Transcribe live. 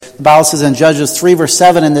The Bible says in Judges 3 verse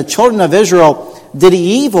 7, and the children of Israel did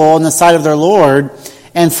evil in the sight of their Lord,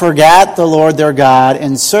 and forgot the Lord their God,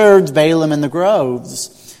 and served Baalim in the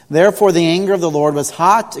groves. Therefore the anger of the Lord was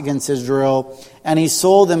hot against Israel, and he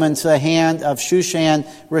sold them into the hand of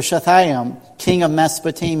Shushan-Rishathaim, king of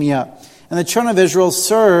Mesopotamia. And the children of Israel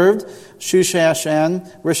served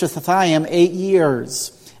Shushan-Rishathaim 8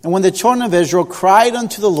 years. And when the children of Israel cried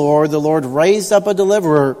unto the Lord raised up a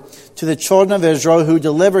deliverer to the children of Israel, who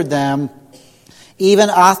delivered them, even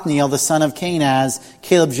Othniel, the son of Kenaz,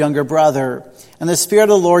 Caleb's younger brother. And the Spirit of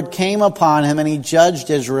the Lord came upon him, and he judged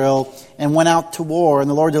Israel, and went out to war. And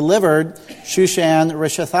the Lord delivered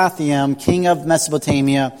Shushan-Rishathaim, king of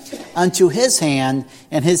Mesopotamia, unto his hand,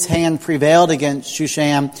 and his hand prevailed against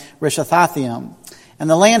Shushan-Rishathaim. And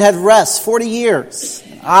the land had rest 40 years.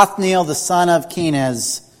 Othniel, the son of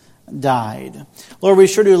Kenaz, died. Lord, we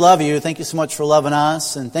sure do love you. Thank you so much for loving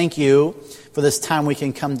us, and thank you for this time we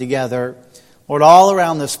can come together. Lord, all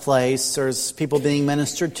around this place, there's people being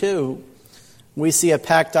ministered to. We see a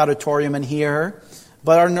packed auditorium in here,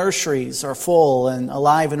 but our nurseries are full and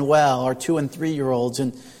alive and well, our 2- and 3-year-olds,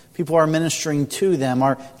 and people are ministering to them.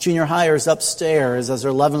 Our junior hires upstairs as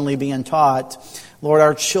they're lovingly being taught. Lord,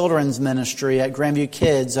 our children's ministry at Grandview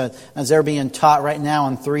Kids, as they're being taught right now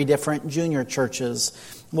in 3 different junior churches.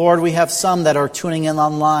 Lord, we have some that are tuning in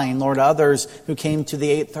online. Lord, others who came to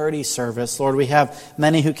the 8:30 service. Lord, we have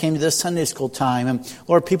many who came to the Sunday school time. And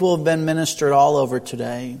Lord, people have been ministered all over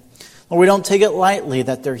today. Lord, we don't take it lightly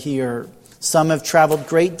that they're here. Some have traveled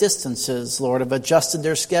great distances, Lord, have adjusted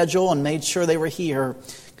their schedule and made sure they were here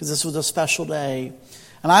because this was a special day.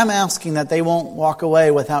 And I'm asking that they won't walk away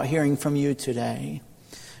without hearing from you today.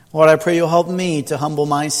 Lord, I pray you'll help me to humble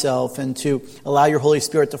myself and to allow your Holy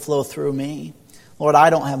Spirit to flow through me. Lord, I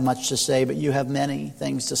don't have much to say, but you have many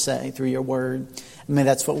things to say through your word. And may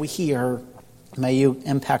that's what we hear. May you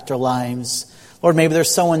impact our lives. Lord, maybe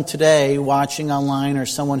there's someone today watching online or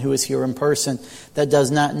someone who is here in person that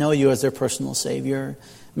does not know you as their personal Savior.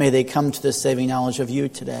 May they come to the saving knowledge of you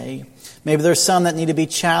today. Maybe there's some that need to be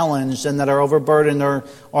challenged and that are overburdened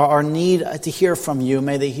or need to hear from you.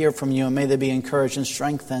 May they hear from you and may they be encouraged and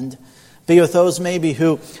strengthened. Be with those maybe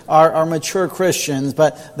who are mature Christians,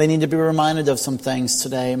 but they need to be reminded of some things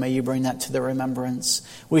today. May you bring that to their remembrance.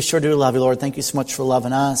 We sure do love you, Lord. Thank you so much for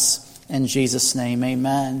loving us. In Jesus' name,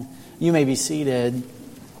 amen. You may be seated.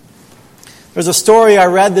 There's a story I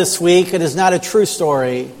read this week. It is not a true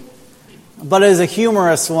story, but it is a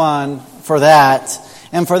humorous one for that.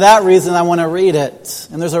 And for that reason, I want to read it.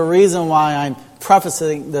 And there's a reason why I'm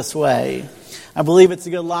prefacing this way. I believe it's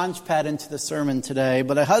a good launch pad into the sermon today.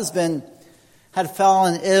 But a husband had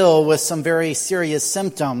fallen ill with some very serious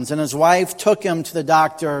symptoms, and his wife took him to the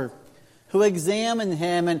doctor, who examined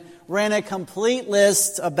him and ran a complete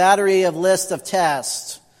battery of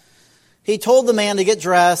tests. He told the man to get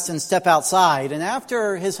dressed and step outside. And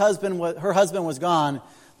after her husband was gone,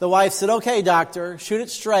 the wife said, "Okay, doctor, shoot it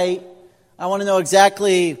straight. I want to know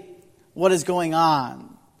exactly what is going on."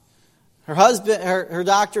 Her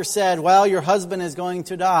doctor said, "Well, your husband is going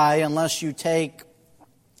to die unless you take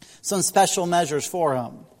some special measures for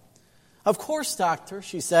him." "Of course, doctor,"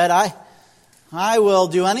 she said, I will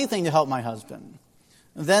do anything to help my husband."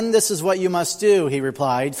 "Then this is what you must do," he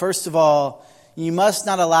replied. "First of all, you must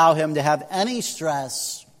not allow him to have any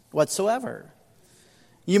stress whatsoever.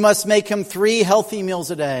 You must make him 3 healthy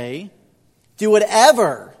meals a day. Do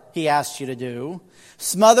whatever he asks you to do.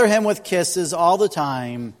 Smother him with kisses all the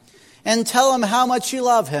time. And tell him how much you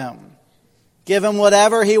love him. Give him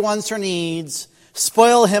whatever he wants or needs.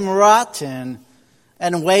 Spoil him rotten.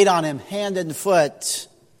 And wait on him hand and foot.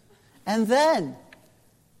 And then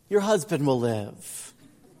your husband will live."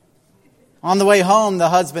 On the way home, the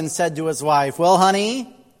husband said to his wife, "Well,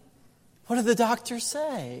 honey, what did the doctor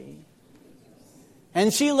say?"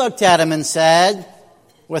 And she looked at him and said,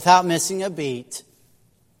 without missing a beat,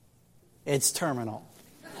 "It's terminal."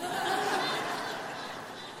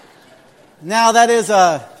 Now, that is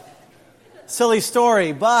a silly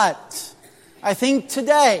story, but I think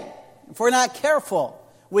today, if we're not careful,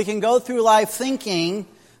 we can go through life thinking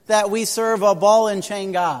that we serve a ball and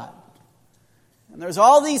chain God. And there's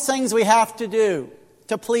all these things we have to do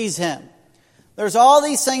to please Him. There's all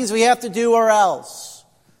these things we have to do or else.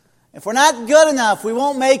 If we're not good enough, we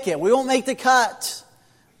won't make it. We won't make the cut.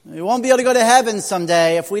 We won't be able to go to heaven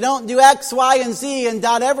someday. If we don't do X, Y, and Z and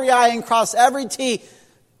dot every I and cross every T,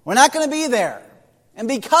 we're not going to be there. And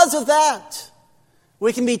because of that,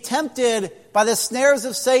 we can be tempted by the snares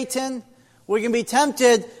of Satan. We can be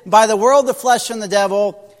tempted by the world, the flesh, and the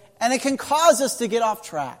devil. And it can cause us to get off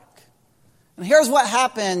track. And here's what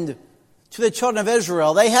happened to the children of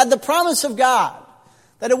Israel. They had the promise of God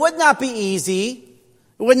that it would not be easy.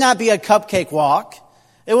 It would not be a cupcake walk.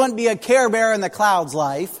 It wouldn't be a Care Bear in the clouds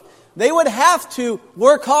life. They would have to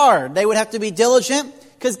work hard. They would have to be diligent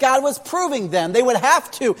because God was proving them. They would have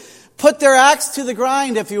to put their axe to the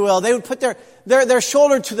grind, if you will. They would put their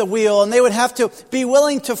shoulder to the wheel, and they would have to be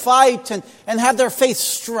willing to fight and have their faith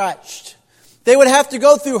stretched. They would have to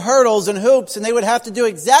go through hurdles and hoops, and they would have to do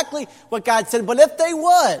exactly what God said. But if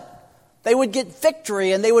they would get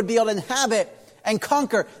victory, and they would be able to inhabit and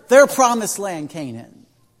conquer their promised land, Canaan.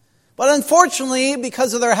 But unfortunately,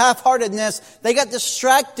 because of their half-heartedness, they got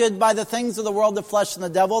distracted by the things of the world, the flesh, and the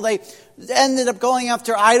devil. They ended up going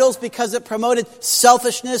after idols because it promoted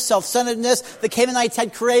selfishness, self-centeredness. The Canaanites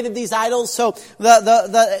had created these idols, so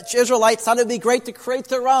the Israelites thought it would be great to create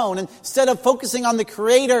their own. And instead of focusing on the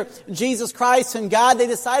Creator, Jesus Christ and God, they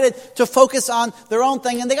decided to focus on their own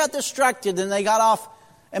thing, and they got distracted, and they got off.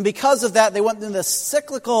 And because of that, they went into this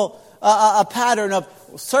cyclical pattern of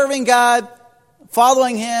serving God,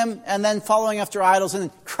 following Him, and then following after idols,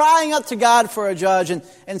 and crying out to God for a judge,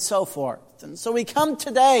 and so forth. And so we come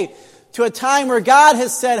today to a time where God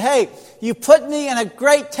has said, hey, you put me in a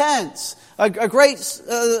great tent, a great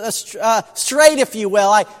strait, if you will.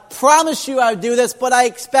 I promise you I would do this, but I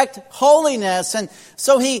expect holiness. And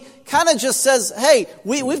so He kind of just says, hey,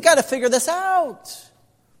 we've got to figure this out.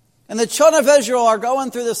 And the children of Israel are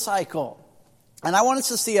going through this cycle. And I want us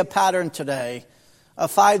to see a pattern today of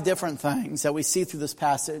 5 different things that we see through this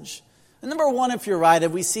passage. And number 1, if you're right,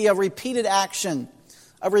 we see a repeated action.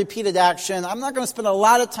 A repeated action. I'm not going to spend a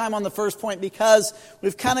lot of time on the first point because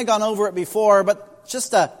we've kind of gone over it before, but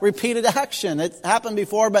just a repeated action. It happened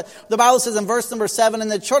before, but the Bible says in verse number 7, and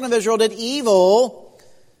the children of Israel did evil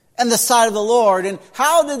in the sight of the Lord. And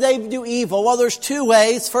how did they do evil? Well, there's 2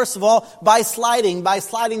 ways. First of all, by sliding. By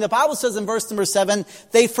sliding, the Bible says in verse number 7,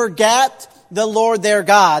 they forget the Lord their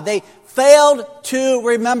God. They failed to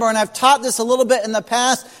remember, and I've taught this a little bit in the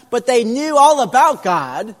past, but they knew all about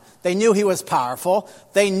God. They knew He was powerful.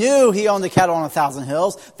 They knew He owned the cattle on 1,000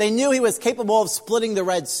 hills. They knew He was capable of splitting the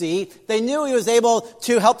Red Sea. They knew He was able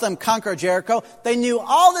to help them conquer Jericho. They knew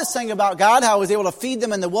all this thing about God, how He was able to feed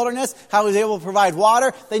them in the wilderness, how He was able to provide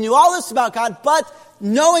water. They knew all this about God, but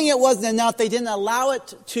knowing it wasn't enough, they didn't allow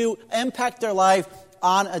it to impact their life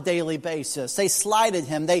on a daily basis. They slighted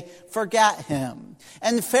Him. They forgot Him.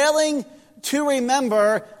 And failing to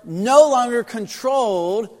remember no longer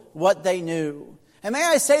controlled what they knew. And may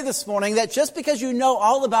I say this morning that just because you know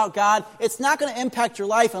all about God, it's not going to impact your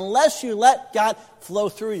life unless you let God flow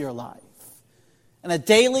through your life. And a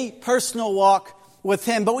daily personal walk with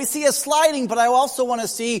Him. But we see a sliding, but I also want to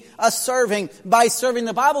see a serving. By serving,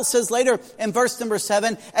 the Bible says later in verse number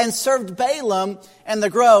 7, and served Balaam and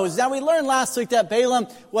the groves. Now we learned last week that Balaam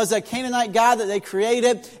was a Canaanite god that they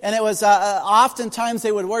created, and it was oftentimes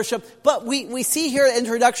they would worship. But we see here an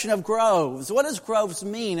introduction of groves. What does groves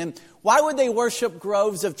mean? And why would they worship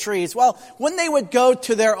groves of trees? Well, when they would go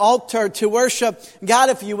to their altar to worship God,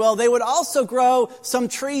 if you will, they would also grow some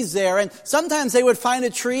trees there. And sometimes they would find a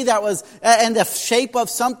tree that was in the shape of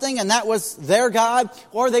something, and that was their God.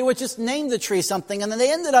 Or they would just name the tree something. And then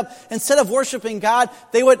they ended up, instead of worshiping God,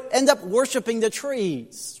 they would end up worshiping the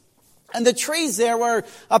trees. And the trees there were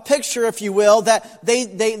a picture, if you will, that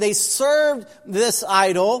they served this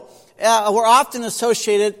idol, were often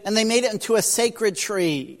associated, and they made it into a sacred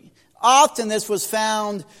tree. Often this was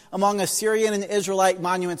found among Assyrian and Israelite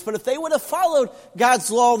monuments. But if they would have followed God's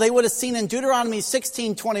law, they would have seen in Deuteronomy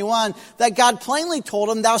 16:21 that God plainly told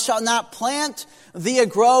them, thou shalt not plant thee a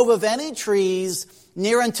grove of any trees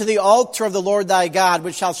near unto the altar of the Lord thy God,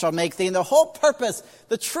 which thou shalt make thee. And the whole purpose,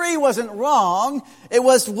 the tree wasn't wrong. It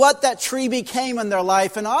was what that tree became in their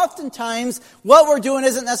life. And oftentimes, what we're doing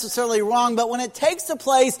isn't necessarily wrong, but when it takes the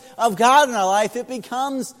place of God in our life, it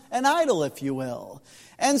becomes an idol, if you will.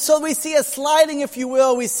 And so we see a sliding, if you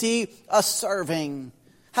will. We see a serving.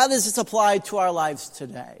 How does this apply to our lives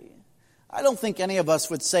today? I don't think any of us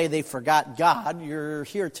would say they forgot God. You're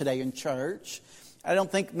here today in church. I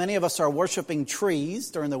don't think many of us are worshiping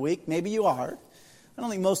trees during the week. Maybe you are. I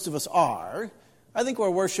don't think most of us are. I think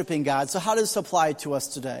we're worshiping God. So how does this apply to us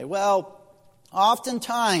today? Well,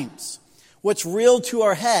 oftentimes, what's real to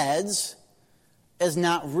our heads is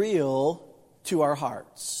not real to our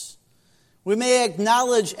hearts. We may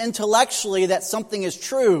acknowledge intellectually that something is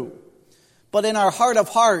true, but in our heart of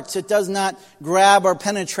hearts, it does not grab or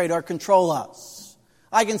penetrate or control us.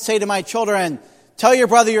 I can say to my children, tell your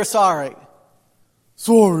brother you're sorry.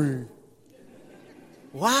 Sorry.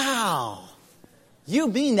 Wow. You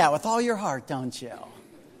mean that with all your heart, don't you?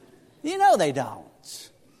 You know they don't.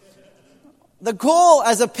 The goal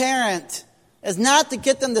as a parent is not to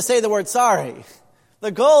get them to say the word sorry. The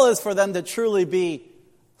goal is for them to truly be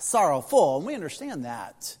sorrowful, and we understand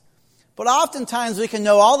that. But oftentimes we can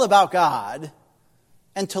know all about God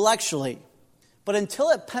intellectually, but until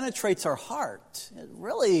it penetrates our heart, it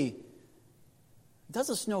really does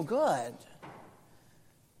us no good.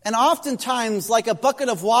 And oftentimes, like a bucket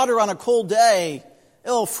of water on a cold day,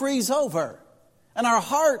 it'll freeze over. And our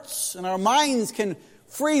hearts and our minds can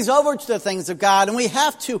freeze over to the things of God. And we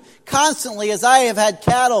have to constantly, as I have had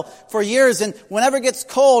cattle for years, and whenever it gets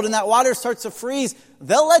cold and that water starts to freeze,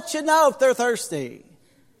 they'll let you know if they're thirsty.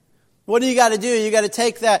 What do you got to do? You got to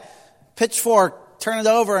take that pitchfork, turn it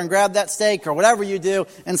over and grab that steak or whatever you do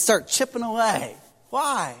and start chipping away.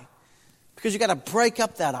 Why? Because you got to break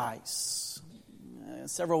up that ice.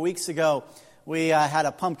 Several weeks ago, we had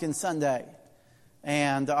a pumpkin sundae.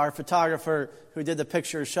 And our photographer who did the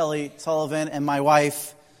picture, Shelley Sullivan, and my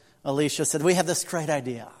wife, Alicia, said, we have this great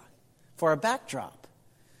idea for a backdrop.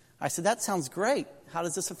 I said, that sounds great. How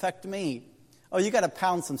does this affect me? Oh, you got to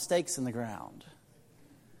pound some stakes in the ground.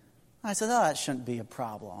 I said, oh, that shouldn't be a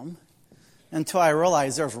problem. Until I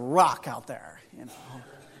realized there's rock out there,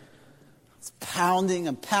 It's pounding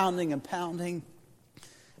and pounding and pounding.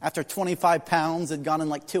 After 25 pounds, it had gone in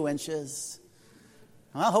like 2 inches.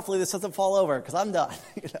 Well, hopefully this doesn't fall over because I'm done.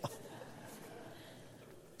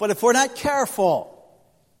 But if we're not careful,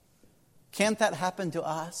 can't that happen to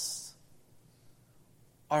us?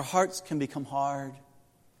 Our hearts can become hard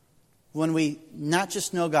when we not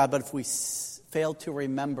just know God, but if we fail to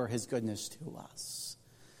remember His goodness to us.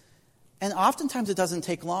 And oftentimes it doesn't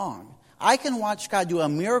take long. I can watch God do a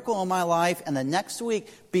miracle in my life and the next week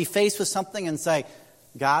be faced with something and say,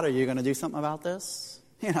 God, are you going to do something about this?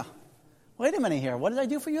 Wait a minute here. What did I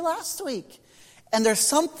do for you last week? And there's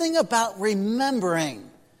something about remembering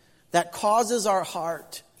that causes our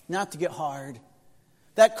heart not to get hard.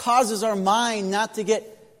 That causes our mind not to get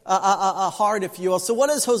hard, if you will. So what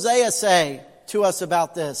does Hosea say to us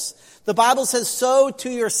about this? The Bible says, sow to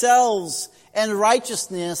yourselves in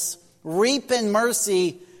righteousness, reap in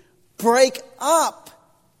mercy, break up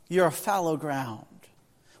your fallow ground.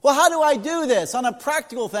 Well, how do I do this on a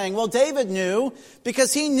practical thing? Well, David knew,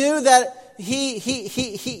 because he knew that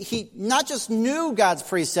he not just knew God's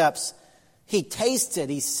precepts, he tasted,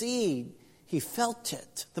 he seed, he felt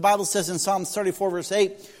it. The Bible says in Psalms 34 verse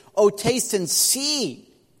 8, oh, taste and see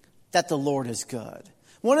that the Lord is good.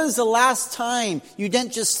 When is the last time you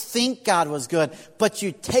didn't just think God was good, but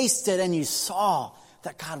you tasted and you saw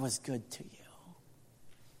that God was good to you?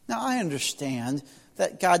 Now, I understand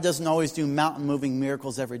that God doesn't always do mountain-moving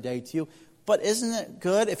miracles every day to you, but isn't it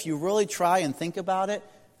good if you really try and think about it,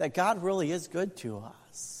 that God really is good to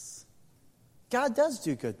us? God does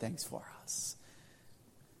do good things for us.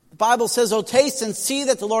 The Bible says, oh, taste and see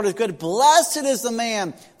that the Lord is good. Blessed is the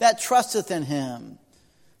man that trusteth in Him.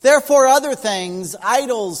 Therefore, other things,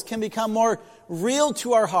 idols, can become more real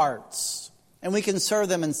to our hearts, and we can serve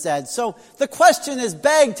them instead. So the question is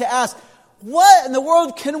begged to ask, what in the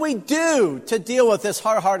world can we do to deal with this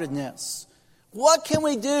hard-heartedness? What can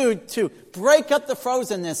we do to break up the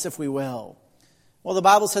frozenness, if we will? Well, the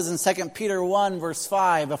Bible says in 2 Peter 1, verse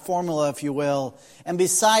 5, a formula, if you will. And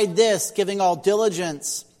beside this, giving all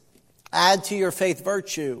diligence, add to your faith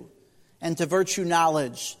virtue, and to virtue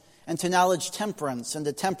knowledge, and to knowledge temperance, and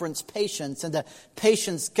to temperance patience, and to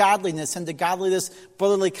patience godliness, and to godliness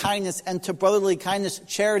brotherly kindness, and to brotherly kindness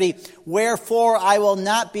charity. Wherefore I will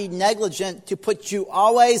not be negligent to put you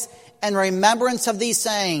always in remembrance of these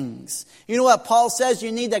sayings. You know what Paul says?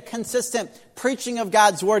 You need a consistent preaching of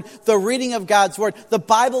God's Word, the reading of God's Word, the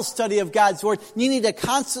Bible study of God's Word. You need to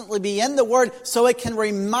constantly be in the Word so it can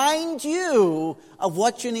remind you of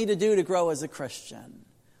what you need to do to grow as a Christian.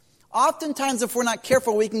 Oftentimes, if we're not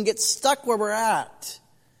careful, we can get stuck where we're at.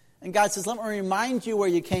 And God says, let me remind you where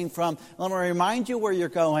you came from, let me remind you where you're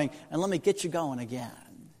going, and let me get you going again.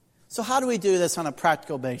 So how do we do this on a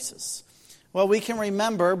practical basis? Well, we can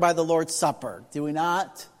remember by the Lord's Supper, do we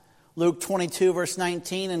not? Luke 22, verse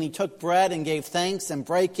 19, and He took bread and gave thanks and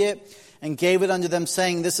brake it and gave it unto them,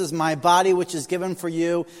 saying, this is my body which is given for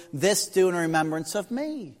you. This do in remembrance of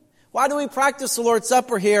me. Why do we practice the Lord's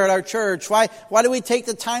Supper here at our church? Why do we take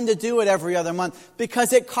the time to do it every other month?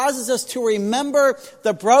 Because it causes us to remember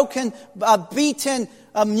the broken, beaten,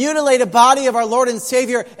 mutilated body of our Lord and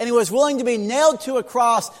Savior, and He was willing to be nailed to a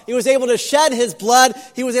cross. He was able to shed His blood.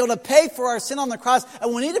 He was able to pay for our sin on the cross.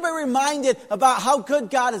 And we need to be reminded about how good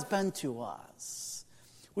God has been to us.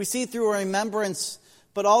 We see through remembrance,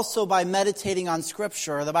 but also by meditating on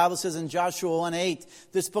Scripture. The Bible says in Joshua 1:8,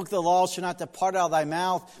 this book of the law shall not depart out of thy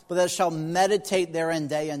mouth, but thou shalt meditate therein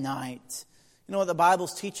day and night. You know what the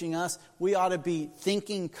Bible's teaching us? We ought to be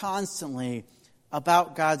thinking constantly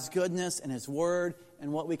about God's goodness and His Word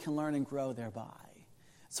and what we can learn and grow thereby.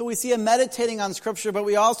 So we see him meditating on Scripture, but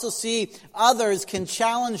we also see others can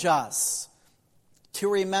challenge us to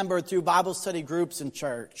remember through Bible study groups in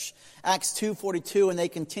church. Acts 2:42, and they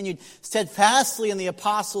continued steadfastly in the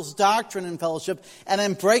apostles' doctrine and fellowship, and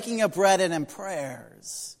in breaking of bread and in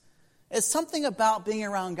prayers. It's something about being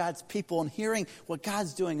around God's people and hearing what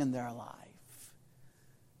God's doing in their life.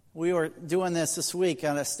 We were doing this week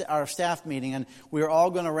on our staff meeting, and we were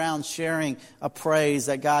all going around sharing a praise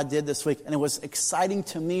that God did this week. And it was exciting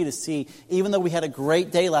to me to see, even though we had a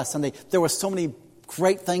great day last Sunday, there were so many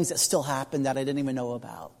great things that still happened that I didn't even know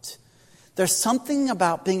about. There's something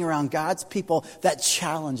about being around God's people that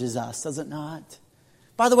challenges us, does it not?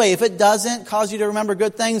 By the way, if it doesn't cause you to remember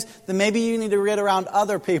good things, then maybe you need to get around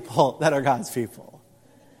other people that are God's people.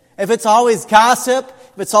 If it's always gossip,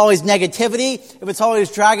 if it's always negativity, if it's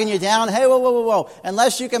always dragging you down, hey, whoa.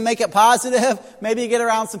 Unless you can make it positive, maybe you get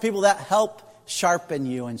around some people that help sharpen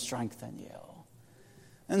you and strengthen you.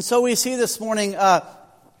 And so we see this morning a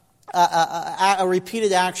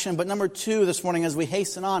repeated action. But number 2 this morning, as we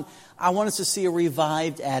hasten on, I want us to see a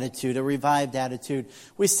revived attitude,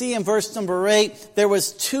 We see in verse number 8, there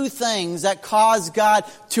was 2 things that caused God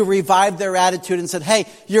to revive their attitude and said, hey,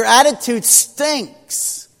 your attitude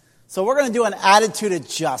stinks. So we're going to do an attitude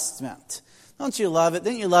adjustment. Don't you love it?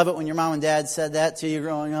 Didn't you love it when your mom and dad said that to you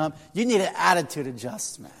growing up? You need an attitude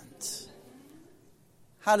adjustment.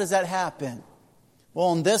 How does that happen?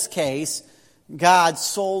 Well, in this case, God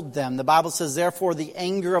sold them. The Bible says, therefore, the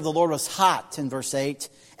anger of the Lord was hot, in verse 8,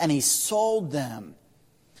 and he sold them.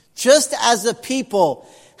 Just as the people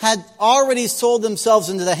had already sold themselves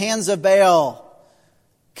into the hands of Baal,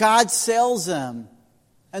 God sells them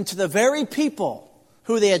into the very people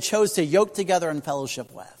who they had chose to yoke together in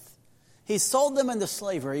fellowship with. He sold them into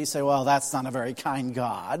slavery. You say, well, that's not a very kind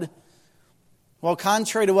God. Well,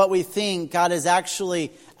 contrary to what we think, God is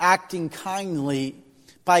actually acting kindly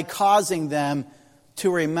by causing them to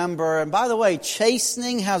remember. And by the way,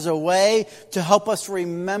 chastening has a way to help us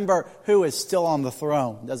remember who is still on the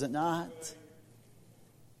throne, does it not?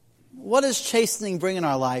 What does chastening bring in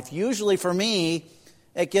our life? Usually for me,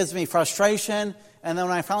 it gives me frustration. And then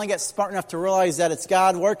when I finally get smart enough to realize that it's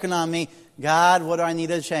God working on me, God, what do I need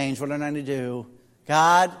to change? What do I need to do?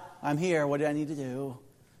 God, I'm here. What do I need to do?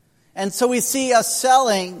 And so we see us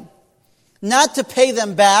selling, not to pay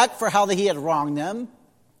them back for how he had wronged them.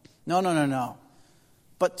 No.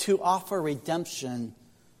 But to offer redemption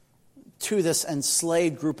to this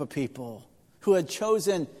enslaved group of people who had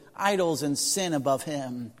chosen idols and sin above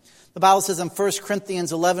him. The Bible says in 1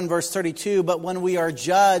 Corinthians 11, verse 32, but when we are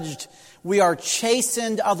judged, we are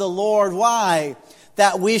chastened of the Lord. Why?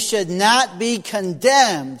 That we should not be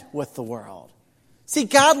condemned with the world. See,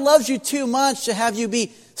 God loves you too much to have you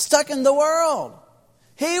be stuck in the world.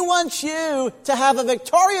 He wants you to have a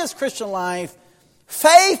victorious Christian life.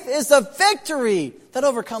 Faith is the victory that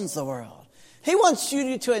overcomes the world. He wants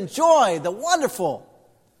you to enjoy the wonderful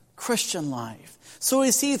Christian life. So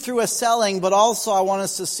we see through a selling, but also I want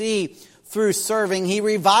us to see through serving. He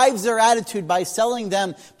revives their attitude by selling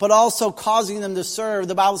them, but also causing them to serve.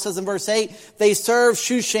 The Bible says in verse 8, they served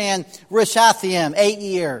Shushan Rishathaim 8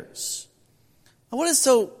 years. Now, what is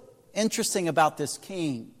so interesting about this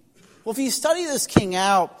king? Well, if you study this king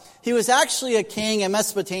out, he was actually a king in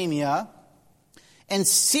Mesopotamia and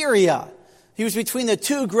Syria. He was between the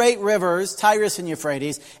 2 great rivers, Tigris and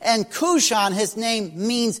Euphrates. And Cushan, his name,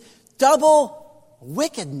 means double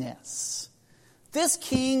wickedness. This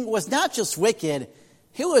king was not just wicked,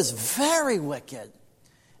 he was very wicked.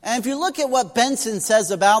 And if you look at what Benson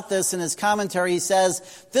says about this in his commentary, he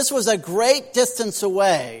says, this was a great distance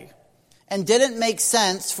away and didn't make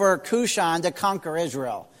sense for Cushan to conquer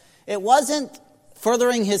Israel. It wasn't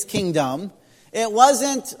furthering his kingdom. It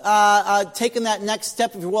wasn't taking that next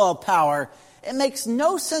step, if you will, of power. It makes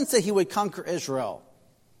no sense that he would conquer Israel.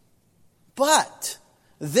 But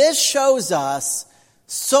this shows us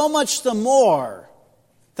so much the more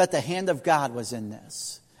that the hand of God was in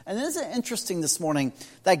this. And isn't it interesting this morning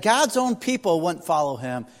that God's own people wouldn't follow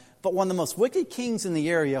him, but one of the most wicked kings in the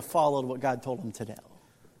area followed what God told him to do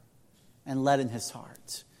and led in his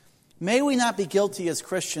heart. May we not be guilty as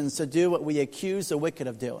Christians to do what we accuse the wicked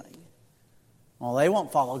of doing. Well, they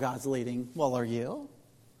won't follow God's leading. Well, are you?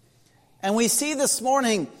 And we see this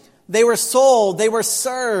morning, they were sold, they were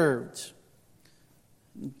served.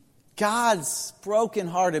 God's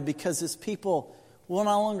brokenhearted because his people will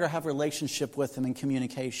no longer have relationship with him in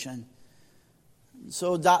communication.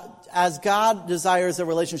 So as God desires a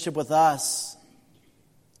relationship with us,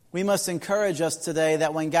 we must encourage us today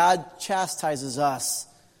that when God chastises us,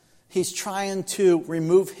 he's trying to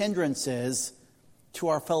remove hindrances to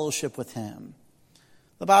our fellowship with him.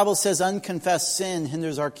 The Bible says unconfessed sin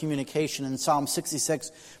hinders our communication. In Psalm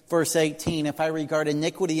 66, verse 18, if I regard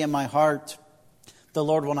iniquity in my heart, the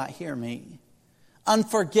Lord will not hear me.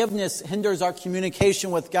 Unforgiveness hinders our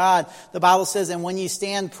communication with God. The Bible says, and when you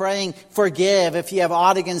stand praying, forgive if you have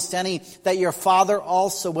aught against any, that your Father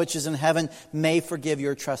also which is in heaven may forgive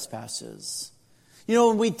your trespasses. You know,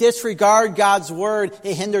 when we disregard God's word,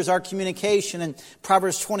 it hinders our communication. In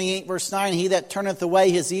Proverbs 28, verse 9, he that turneth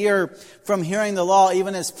away his ear from hearing the law,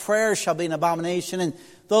 even his prayer shall be an abomination. And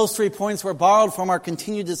those 3 points were borrowed from our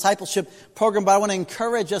continued discipleship program. But I want to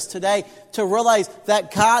encourage us today to realize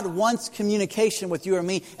that God wants communication with you or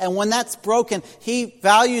me. And when that's broken, he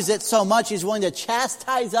values it so much, he's willing to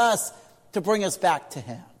chastise us to bring us back to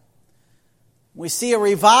him. We see a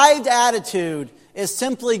revived attitude is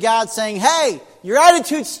simply God saying, hey, your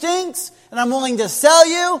attitude stinks, and I'm willing to sell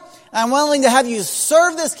you, and I'm willing to have you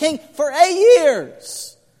serve this king for 8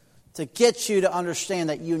 years to get you to understand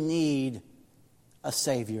that you need a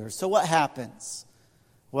Savior. So what happens?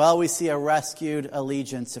 Well, we see a rescued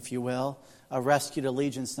allegiance, if you will. A rescued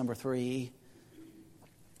allegiance, number 3.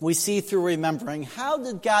 We see through remembering. How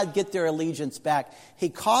did God get their allegiance back? He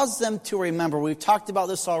caused them to remember. We've talked about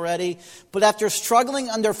this already. But after struggling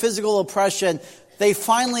under physical oppression, they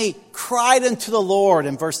finally cried unto the Lord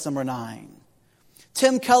in verse number 9.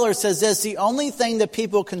 Tim Keller says this, the only thing that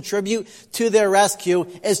people contribute to their rescue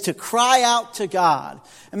is to cry out to God.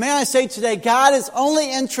 And may I say today, God is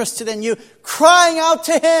only interested in you crying out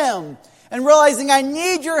to him and realizing, I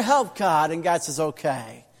need your help, God. And God says,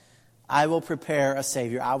 okay, I will prepare a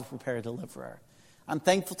Savior. I will prepare a deliverer. I'm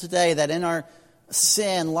thankful today that in our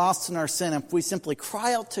sin, lost in our sin, if we simply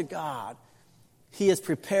cry out to God, he has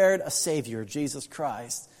prepared a Savior, Jesus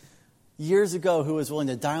Christ, years ago, who was willing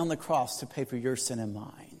to die on the cross to pay for your sin and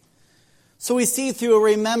mine. So we see through a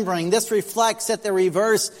remembering, this reflects that they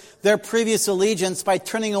reverse their previous allegiance by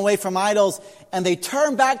turning away from idols, and they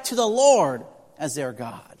turn back to the Lord as their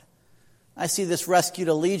God. I see this rescued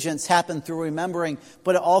allegiance happen through remembering,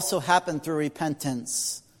 but it also happened through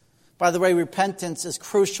repentance. By the way, repentance is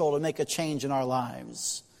crucial to make a change in our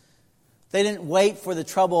lives. They didn't wait for the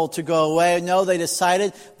trouble to go away. No, they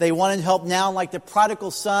decided they wanted help now, like the prodigal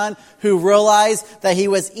son who realized that he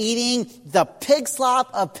was eating the pig slop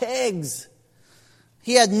of pigs.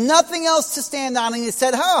 He had nothing else to stand on, and he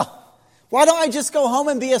said, why don't I just go home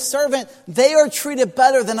and be a servant? They are treated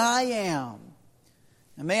better than I am.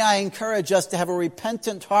 And may I encourage us to have a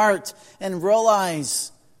repentant heart and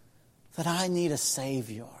realize that I need a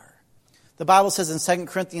Savior. The Bible says in 2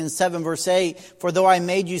 Corinthians 7, verse 8, for though I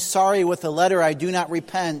made you sorry with a letter, I do not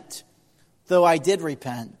repent, though I did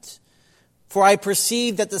repent. For I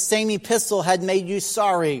perceived that the same epistle had made you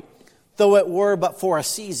sorry, though it were but for a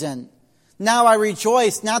season. Now I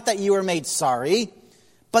rejoice, not that you were made sorry,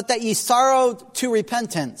 but that ye sorrowed to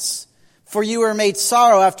repentance. For you were made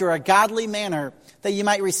sorrow after a godly manner, that ye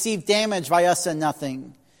might receive damage by us in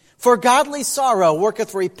nothing. For godly sorrow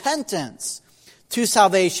worketh repentance to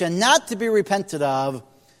salvation, not to be repented of,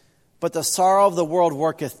 but the sorrow of the world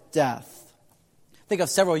worketh death. I think of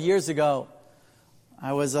several years ago,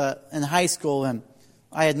 I was in high school, and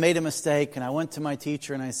I had made a mistake, and I went to my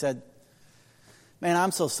teacher and I said, man,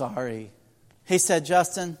 I'm so sorry. He said,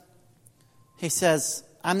 Justin, he says,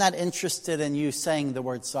 I'm not interested in you saying the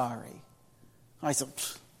word sorry. I said,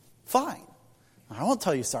 fine. I won't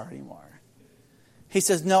tell you sorry anymore. He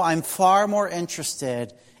says, no, I'm far more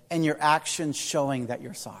interested in your actions showing that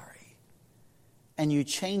you're sorry and you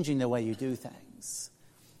changing the way you do things.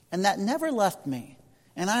 And that never left me.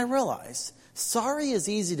 And I realized sorry is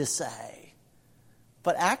easy to say,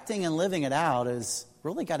 but acting and living it out is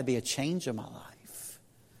really got to be a change in my life.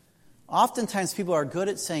 Oftentimes people are good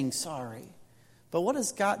at saying sorry, but what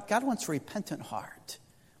is God? God wants a repentant heart,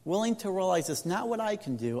 willing to realize it's not what I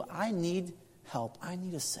can do. I need help. I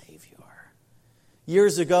need a Savior.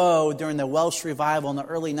 Years ago, during the Welsh revival in the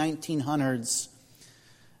early 1900s,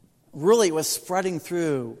 really it was spreading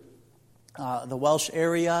through the Welsh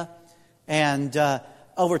area, and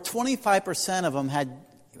over 25%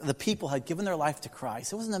 of the people had given their life to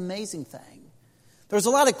Christ. It was an amazing thing. There was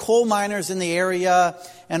a lot of coal miners in the area,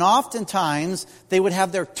 and oftentimes they would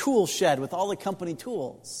have their tool shed with all the company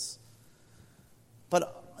tools.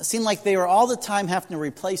 But it seemed like they were all the time having to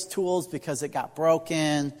replace tools because it got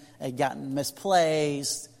broken, it got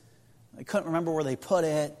misplaced, they couldn't remember where they put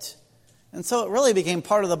it. And so it really became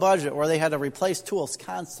part of the budget where they had to replace tools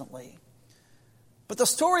constantly. But the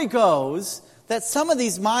story goes that some of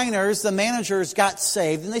these miners, the managers, got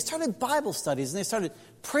saved, and they started Bible studies, and they started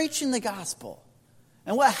preaching the gospel.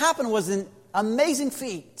 And what happened was an amazing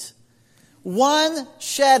feat. One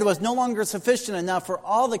shed was no longer sufficient enough for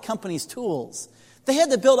all the company's tools. They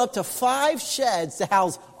had to build up to 5 sheds to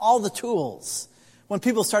house all the tools when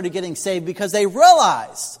people started getting saved, because they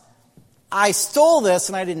realized, I stole this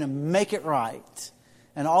and I didn't make it right.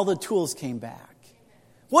 And all the tools came back.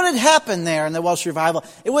 What had happened there in the Welsh revival?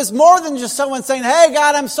 It was more than just someone saying, hey,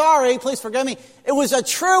 God, I'm sorry, please forgive me. It was a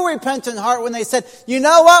true repentant heart when they said, you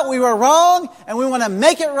know what, we were wrong and we want to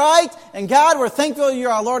make it right. And God, we're thankful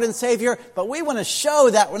you're our Lord and Savior, but we want to show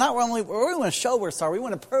that we want to show we're sorry, we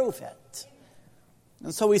want to prove it.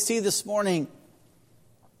 And so we see this morning,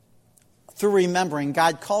 through remembering,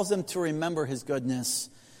 God calls them to remember His goodness,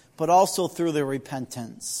 but also through their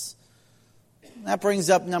repentance. That brings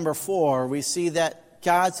up number 4. We see that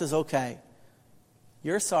God says, okay,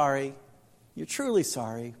 you're sorry. You're truly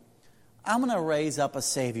sorry. I'm going to raise up a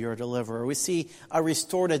Savior, a deliverer. We see a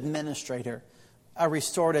restored administrator. A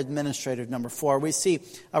restored administrator, number 4. We see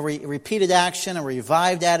a repeated action, a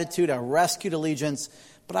revived attitude, a rescued allegiance.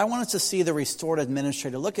 But I want us to see the restored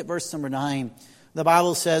administrator. Look at verse number 9. The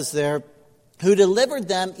Bible says there, who delivered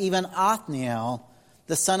them, even Othniel,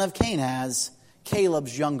 the son of Kenaz,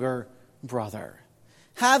 Caleb's younger brother.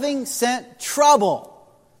 Having sent trouble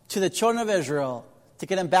to the children of Israel to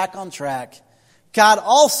get them back on track, God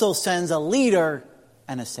also sends a leader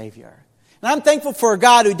and a Savior. And I'm thankful for a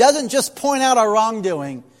God who doesn't just point out our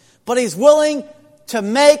wrongdoing, but He's willing to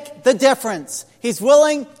make the difference. He's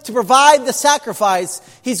willing to provide the sacrifice.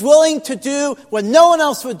 He's willing to do what no one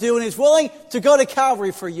else would do, and He's willing to go to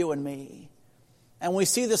Calvary for you and me. And we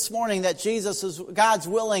see this morning that God's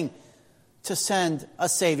willing to send a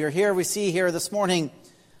Savior. Here we see this morning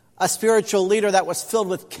a spiritual leader that was filled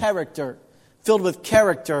with character. Filled with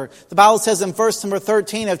character. The Bible says in verse number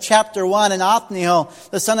 13 of chapter 1, and Othniel,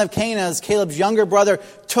 the son of Kenaz, Caleb's younger brother,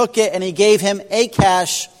 took it and he gave him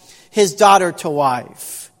Achash, his daughter, to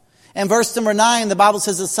wife. In verse number 9, the Bible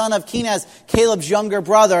says the son of Kenaz, Caleb's younger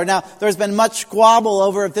brother. Now, there's been much squabble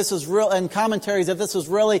over if this was real, and commentaries, if this was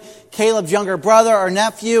really Caleb's younger brother or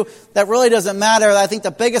nephew. That really doesn't matter. I think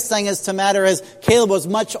the biggest thing to matter is Caleb was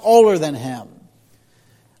much older than him.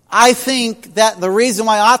 I think that the reason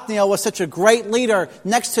why Othniel was such a great leader,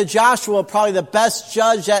 next to Joshua, probably the best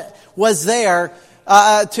judge that was there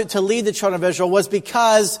to lead the children of Israel, was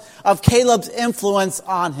because of Caleb's influence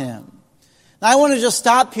on him. Now, I want to just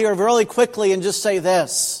stop here really quickly and just say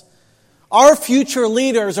this. Our future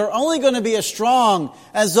leaders are only going to be as strong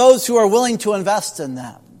as those who are willing to invest in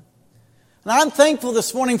them. And I'm thankful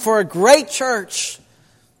this morning for a great church.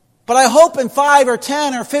 But I hope in 5 or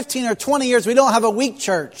 10 or 15 or 20 years we don't have a weak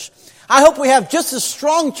church. I hope we have just a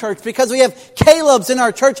strong church because we have Calebs in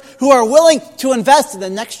our church who are willing to invest in the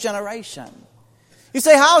next generation. You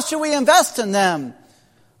say, how should we invest in them?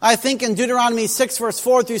 I think in Deuteronomy 6 verse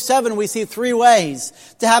 4 through 7 we see 3 ways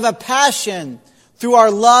to have a passion through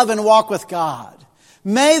our love and walk with God.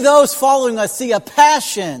 May those following us see a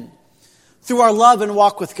passion through our love and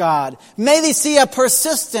walk with God. May they see a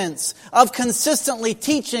persistence of consistently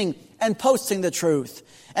teaching and posting the truth.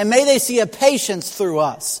 And may they see a patience through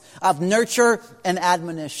us of nurture and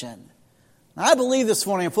admonition. Now, I believe this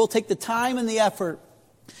morning if we'll take the time and the effort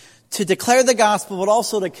to declare the gospel, but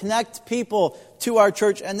also to connect people to our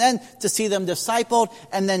church and then to see them discipled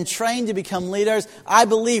and then trained to become leaders, I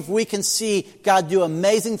believe we can see God do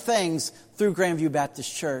amazing things through Grandview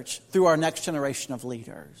Baptist Church, through our next generation of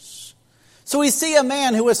leaders. So we see a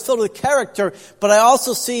man who was filled with character, but I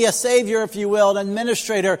also see a Savior, if you will, an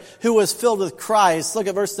administrator who was filled with Christ. Look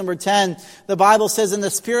at verse number 10. The Bible says, and the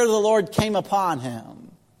Spirit of the Lord came upon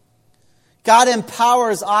him. God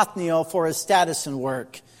empowers Othniel for his status and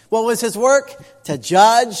work. What was his work? To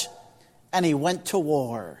judge, and he went to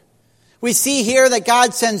war. We see here that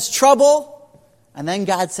God sends trouble, and then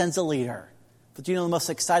God sends a leader. But do you know the most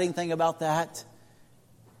exciting thing about that?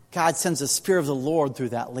 God sends the Spirit of the Lord through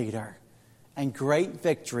that leader. And great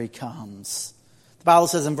victory comes. The Bible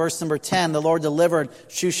says in verse number 10, the Lord delivered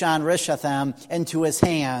Shushan-Rishathaim into his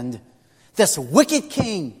hand. This wicked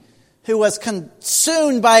king who was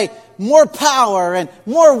consumed by more power and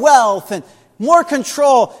more wealth and more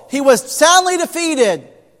control. He was soundly defeated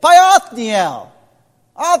by Othniel.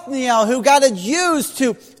 Othniel, who God had used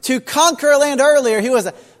to conquer a land earlier. He was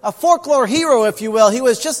a folklore hero, if you will. He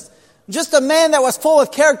was just a man that was full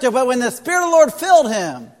of character. But when the Spirit of the Lord filled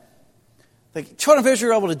him, the children of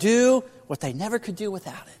Israel were able to do what they never could do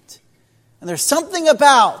without it. And there's something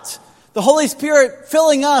about the Holy Spirit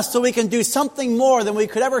filling us so we can do something more than we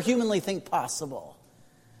could ever humanly think possible.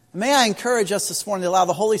 And may I encourage us this morning to allow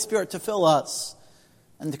the Holy Spirit to fill us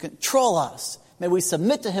and to control us. May we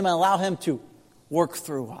submit to Him and allow Him to work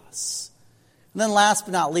through us. And then last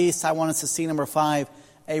but not least, I want us to see number 5,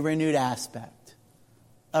 a renewed aspect.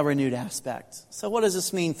 A renewed aspect. So what does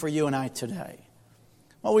this mean for you and I today?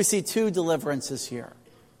 Well, we see two deliverances here.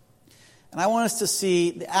 And I want us to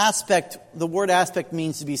see the word aspect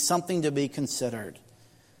means to be something to be considered.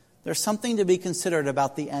 There's something to be considered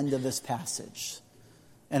about the end of this passage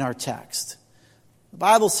in our text. The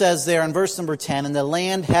Bible says there in verse number 10, and the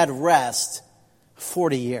land had rest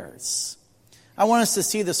 40 years. I want us to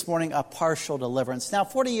see this morning a partial deliverance. Now,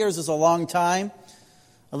 40 years is a long time,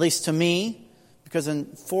 at least to me, because in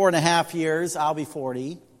 4.5 years, I'll be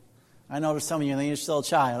 40. I know there's some of you think you're still a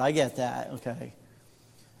child. I get that, okay.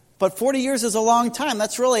 But 40 years is a long time.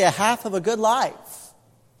 That's really a half of a good life.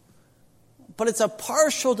 But it's a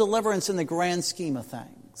partial deliverance in the grand scheme of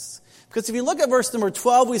things. Because if you look at verse number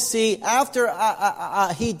 12, we see after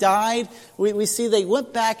he died, we see they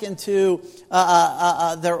went back into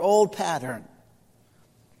their old pattern.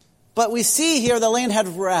 But we see here the land had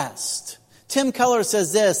rest. Tim Keller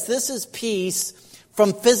says this is peace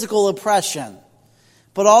from physical oppression,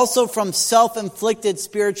 but also from self-inflicted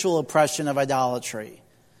spiritual oppression of idolatry.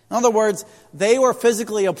 In other words, they were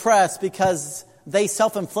physically oppressed because they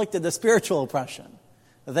self-inflicted the spiritual oppression.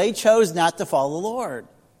 They chose not to follow the Lord.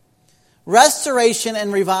 Restoration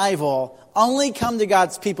and revival only come to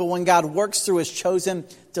God's people when God works through His chosen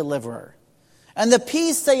deliverer. And the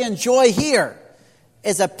peace they enjoy here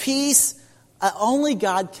is a peace only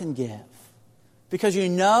God can give. Because you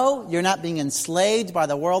know you're not being enslaved by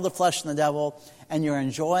the world, the flesh, and the devil, and you're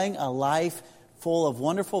enjoying a life full of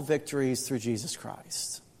wonderful victories through Jesus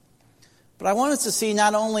Christ. But I want us to see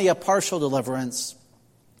not only a partial deliverance,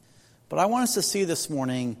 but I want us to see this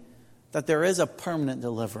morning that there is a permanent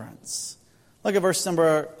deliverance. Look at verse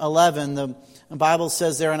number 11. The Bible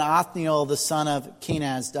says there, and Othniel, the son of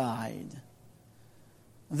Kenaz, died.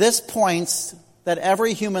 This points that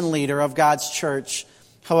every human leader of God's church,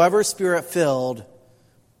 however Spirit-filled,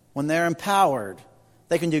 when they're empowered,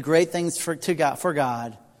 they can do great things for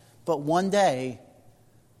God. But one day,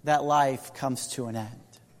 that life comes to an end.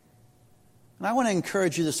 And I want to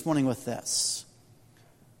encourage you this morning with this.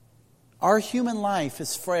 Our human life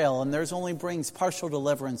is frail, and there's only brings partial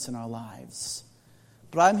deliverance in our lives.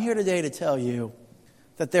 But I'm here today to tell you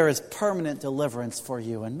that there is permanent deliverance for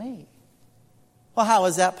you and me. Well, how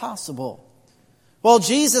is that possible? Well,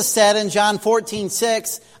 Jesus said in John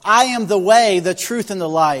 14:6, I am the way, the truth, and the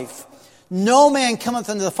life. No man cometh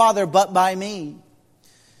unto the Father but by me.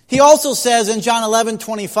 He also says in John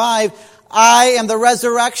 11:25, I am the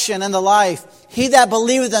resurrection and the life. He that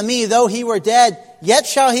believeth in me, though he were dead, yet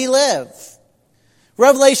shall he live.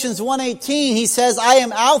 Revelations 1:18, he says, I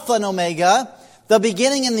am Alpha and Omega, the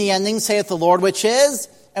beginning and the ending, saith the Lord, which is,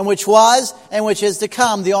 and which was, and which is to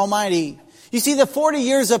come, the Almighty. You see, the 40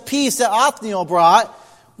 years of peace that Othniel brought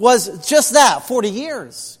was just that, 40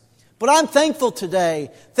 years. But I'm thankful today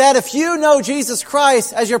that if you know Jesus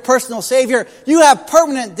Christ as your personal Savior, you have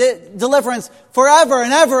permanent deliverance forever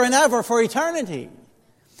and ever and ever for eternity.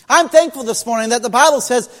 I'm thankful this morning that the Bible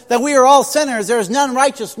says that we are all sinners. There is none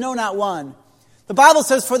righteous, no, not one. The Bible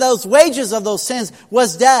says for those wages of those sins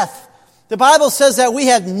was death. The Bible says that we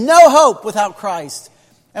have no hope without Christ.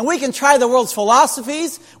 And we can try the world's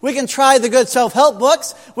philosophies. We can try the good self-help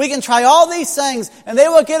books. We can try all these things, and they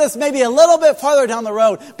will get us maybe a little bit farther down the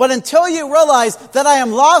road. But until you realize that I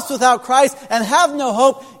am lost without Christ and have no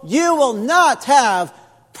hope, you will not have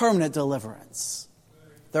permanent deliverance.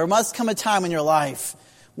 There must come a time in your life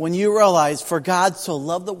when you realize, for God so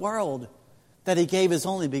loved the world that He gave His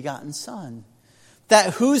only begotten Son,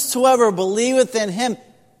 that whosoever believeth in Him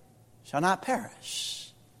shall not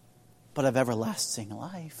perish, but have everlasting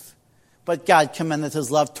life. But God commendeth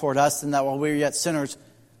His love toward us, and that while we were yet sinners,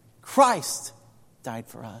 Christ died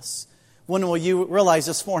for us. When will you realize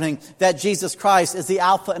this morning that Jesus Christ is the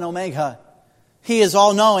Alpha and Omega? He is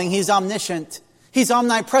all-knowing. He's omniscient. He's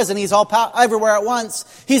omnipresent. He's everywhere at once.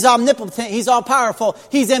 He's omnipotent. He's all-powerful.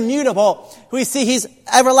 He's immutable. We see He's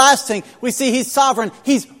everlasting. We see He's sovereign.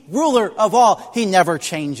 He's ruler of all. He never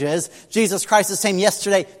changes. Jesus Christ is the same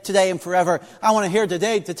yesterday, today, and forever. I want to hear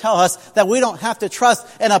today to tell us that we don't have to trust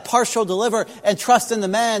in a partial deliverer and trust in the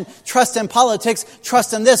man, trust in politics,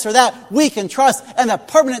 trust in this or that. We can trust in a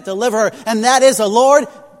permanent deliverer, and that is the Lord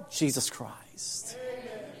Jesus Christ.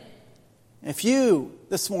 Amen. If you,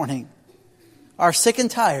 this morning, are sick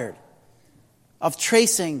and tired of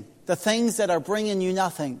tracing the things that are bringing you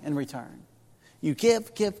nothing in return, you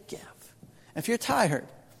give. If you're tired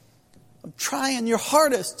of trying your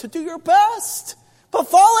hardest to do your best, but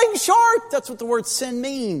falling short, that's what the word sin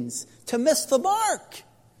means, to miss the mark.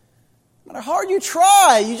 No matter how hard you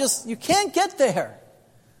try, you can't get there.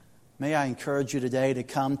 May I encourage you today to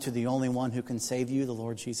come to the only one who can save you, the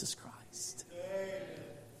Lord Jesus Christ. Amen.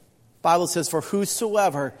 The Bible says, for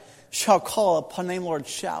whosoever shall call upon the name of the Lord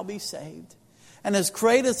shall be saved. And as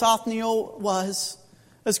great as Othniel was,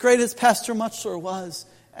 as great as Pastor Muchler was,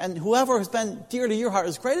 and whoever has been dear to your heart,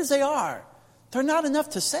 as great as they are, they're not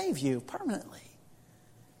enough to save you permanently.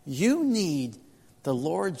 You need the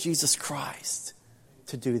Lord Jesus Christ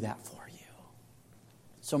to do that for you.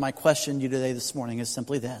 So my question to you today this morning is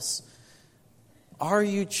simply this. Are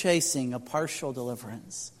you chasing a partial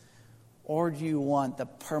deliverance, or do you want the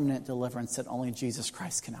permanent deliverance that only Jesus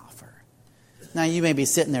Christ can offer? Now you may be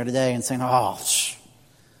sitting there today and saying,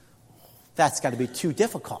 that's got to be too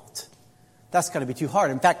difficult. That's got to be too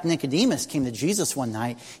hard. In fact, Nicodemus came to Jesus one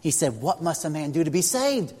night. He said, what must a man do to be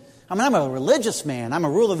saved? I mean, I'm a religious man. I'm a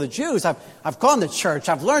ruler of the Jews. I've gone to church.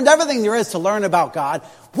 I've learned everything there is to learn about God.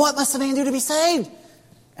 What must a man do to be saved?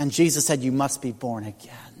 And Jesus said, you must be born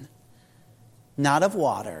again. Not of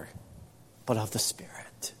water, but of the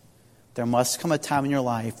Spirit. There must come a time in your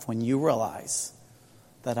life when you realize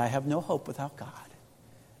that I have no hope without God.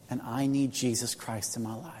 And I need Jesus Christ in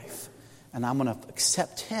my life. And I'm going to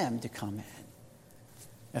accept Him to come in.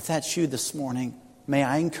 If that's you this morning, may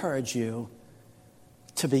I encourage you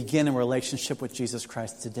to begin a relationship with Jesus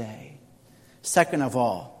Christ today. Second of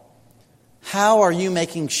all, how are you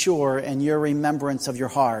making sure in your remembrance of your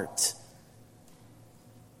heart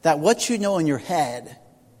that what you know in your head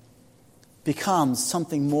becomes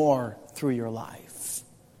something more through your life?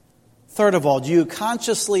 Third of all, do you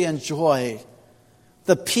consciously enjoy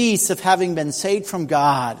the peace of having been saved from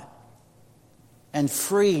God and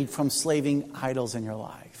freed from slaving idols in your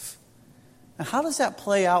life? And how does that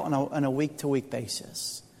play out on a week-to-week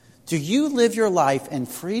basis? Do you live your life in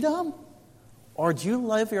freedom, or do you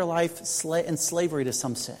live your life in slavery to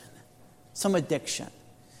some sin, some addiction?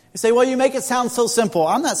 You say, well, you make it sound so simple.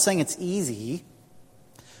 I'm not saying it's easy,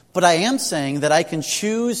 but I am saying that I can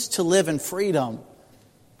choose to live in freedom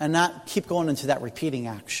and not keep going into that repeating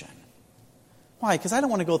action. Why? Because I don't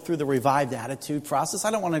want to go through the revived attitude process.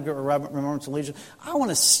 I don't want to go remembrance and allegiance. I want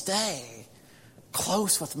to stay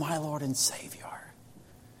close with my Lord and Savior.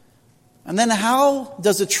 And then how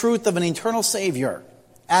does the truth of an eternal Savior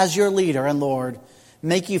as your leader and Lord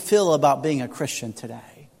make you feel about being a Christian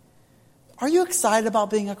today? Are you excited about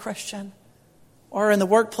being a Christian? Or in the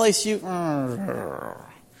workplace,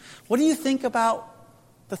 what do you think about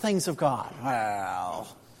the things of God?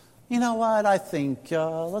 Well, you know what, I think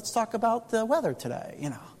let's talk about the weather today,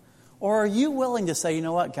 Or are you willing to say, you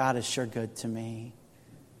know what, God is sure good to me.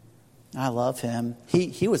 I love Him.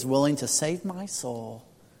 He was willing to save my soul.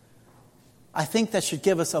 I think that should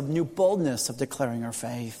give us a new boldness of declaring our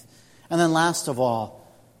faith. And then last of all,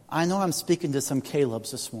 I know I'm speaking to some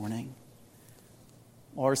Calebs this morning,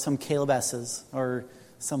 or some Calebesses, or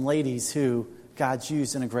some ladies who God's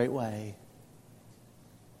used in a great way.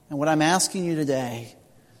 And what I'm asking you today,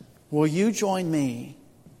 will you join me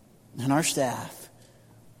and our staff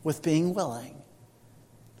with being willing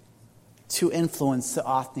to influence the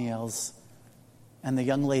Othniels and the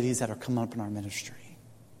young ladies that are coming up in our ministry?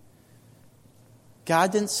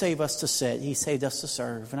 God didn't save us to sit. He saved us to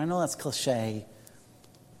serve. And I know that's cliche.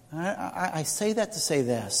 I say that to say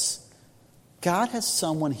this. God has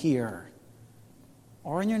someone here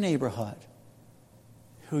or in your neighborhood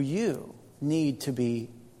who you need to be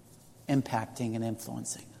impacting and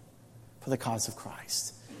influencing for the cause of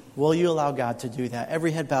Christ. Will you allow God to do that?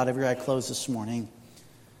 Every head bowed, every eye closed this morning.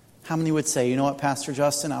 How many would say, you know what, Pastor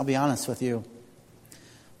Justin, I'll be honest with you.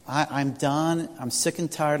 I'm done. I'm sick and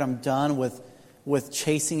tired. I'm done with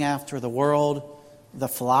chasing after the world, the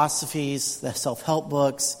philosophies, the self-help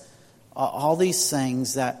books, all these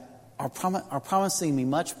things that are promising me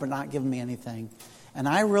much but not giving me anything. And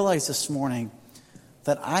I realize this morning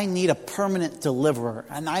that I need a permanent deliverer,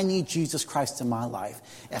 and I need Jesus Christ in my life.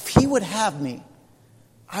 If He would have me,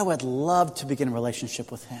 I would love to begin a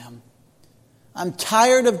relationship with Him. I'm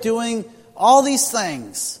tired of doing all these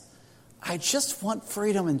things. I just want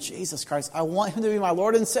freedom in Jesus Christ. I want Him to be my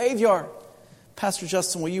Lord and Savior. Pastor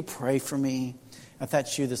Justin, will you pray for me? If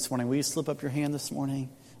that's you this morning, will you slip up your hand this morning?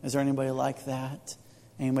 Is there anybody like that?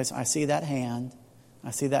 Anybody? I see that hand. I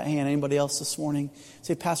see that hand. Anybody else this morning?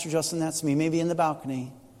 Say, Pastor Justin, that's me. Maybe in the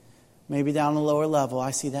balcony. Maybe down the lower level. I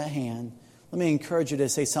see that hand. Let me encourage you to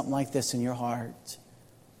say something like this in your heart.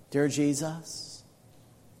 Dear Jesus,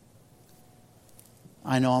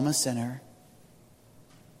 I know I'm a sinner,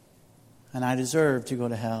 and I deserve to go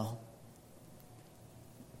to hell,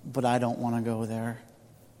 but I don't want to go there.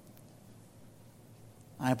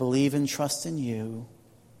 I believe and trust in You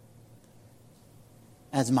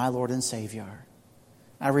as my Lord and Savior.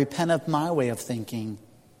 I repent of my way of thinking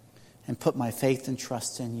and put my faith and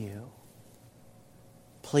trust in You.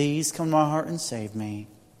 Please come to my heart and save me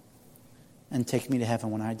and take me to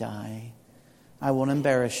heaven when I die. I won't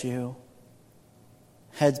embarrass You.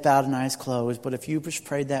 heads bowed and eyes closed. But if you just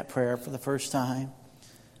prayed that prayer for the first time,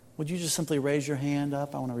 would you just simply raise your hand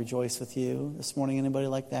up? I want to rejoice with you this morning. Anybody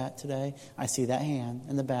like that today? I see that hand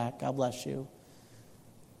in the back. God bless you.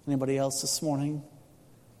 Anybody else this morning?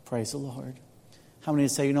 Praise the Lord. How many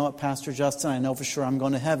would say, you know what, Pastor Justin, I know for sure I'm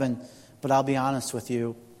going to heaven, but I'll be honest with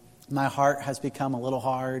you. My heart has become a little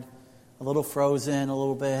hard, a little frozen a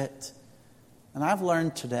little bit. And I've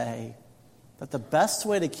learned today that the best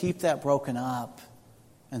way to keep that broken up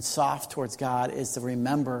and soft towards God is to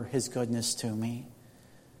remember His goodness to me.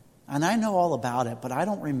 And I know all about it, but I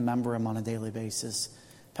don't remember Him on a daily basis.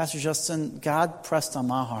 Pastor Justin, God pressed on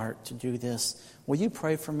my heart to do this. Will you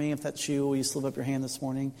pray for me if that's you? Will you slip up your hand this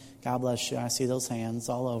morning? God bless you. I see those hands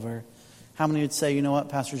all over. How many would say, you know what,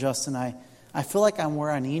 Pastor Justin, I feel like I'm where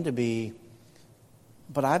I need to be,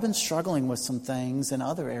 but I've been struggling with some things in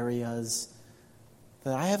other areas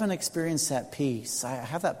that I haven't experienced that peace. I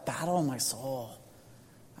have that battle in my soul.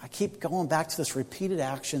 I keep going back to this repeated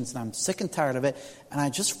actions, and I'm sick and tired of it, and I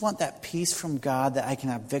just want that peace from God that I can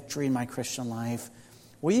have victory in my Christian life.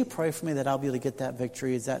 Will you pray for me that I'll be able to get that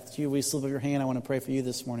victory? Is that you? Will you slip up your hand? I want to pray for you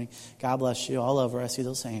this morning. God bless you all over. I see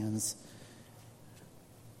those hands.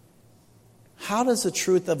 How does the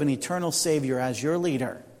truth of an eternal Savior as your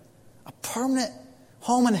leader, a permanent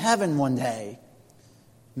home in heaven one day,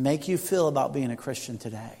 make you feel about being a Christian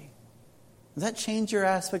today? Does that change your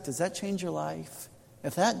aspect? Does that change your life?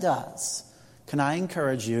 If that does, can I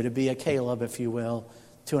encourage you to be a Caleb, if you will,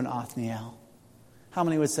 to an Othniel? How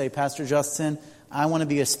many would say, Pastor Justin, I want to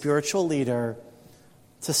be a spiritual leader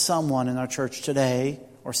to someone in our church today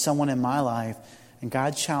or someone in my life, and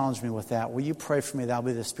God challenged me with that. Will you pray for me that I'll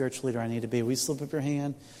be the spiritual leader I need to be? Will you slip up your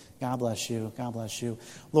hand? God bless you. God bless you.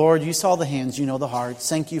 Lord, you saw the hands, you know the hearts.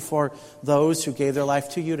 Thank you for those who gave their life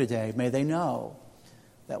to you today. May they know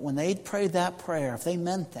that when they prayed that prayer, if they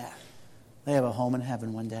meant that, they have a home in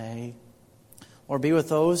heaven one day. Or be with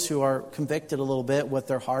those who are convicted a little bit with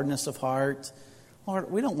their hardness of heart.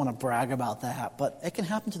 Lord, we don't want to brag about that, but it can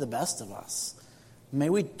happen to the best of us. May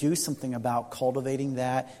we do something about cultivating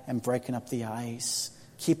that and breaking up the ice,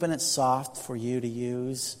 keeping it soft for you to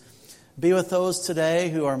use. Be with those today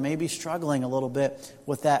who are maybe struggling a little bit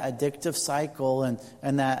with that addictive cycle and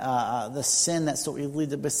that the sin that so easily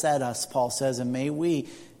beset us, Paul says, and may we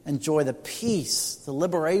enjoy the peace, the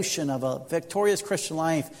liberation of a victorious Christian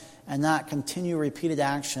life and not continue repeated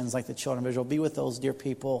actions like the children of Israel. Be with those dear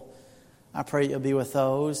people. I pray you'll be with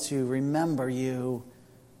those who remember you,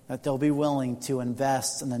 that they'll be willing to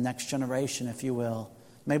invest in the next generation, if you will.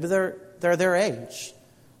 Maybe they're their age,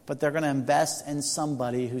 but they're going to invest in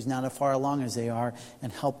somebody who's not as far along as they are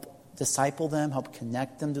and help disciple them, help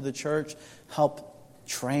connect them to the church, help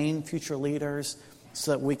train future leaders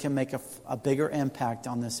so that we can make a bigger impact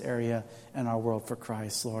on this area in our world for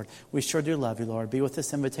Christ, Lord. We sure do love you, Lord. Be with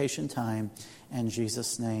this invitation time in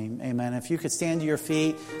Jesus' name. Amen. If you could stand to your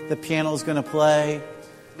feet, the piano is going to play.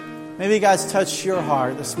 Maybe God's touched your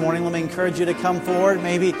heart this morning. Let me encourage you to come forward.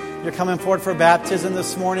 Maybe you're coming forward for baptism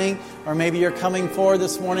this morning, or maybe you're coming forward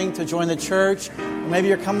this morning to join the church, or maybe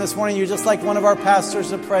you're coming this morning, you just like one of our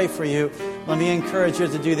pastors to pray for you. Let me encourage you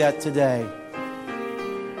to do that today.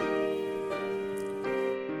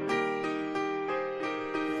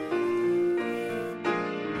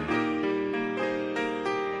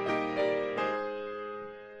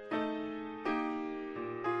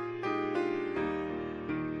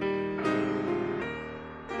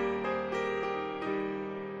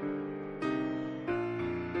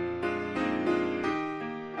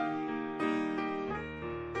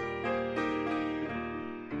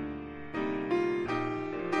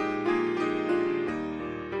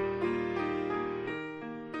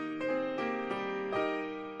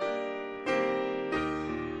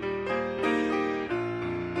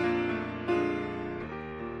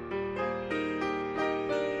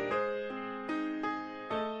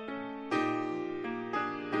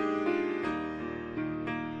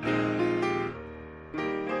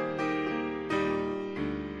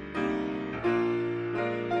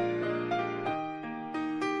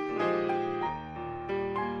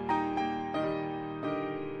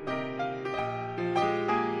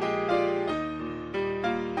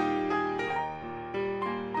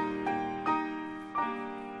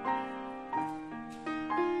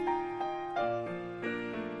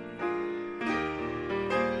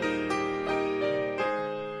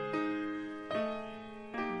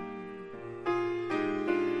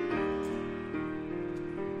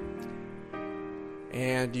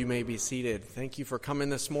 started, you may be seated. Thank you for coming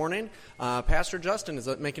this morning. Pastor Justin is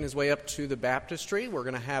making his way up to the baptistry. We're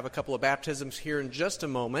going to have a couple of baptisms here in just a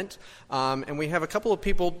moment. And we have a couple of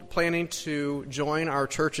people planning to join our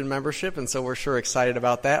church in membership, and so we're sure excited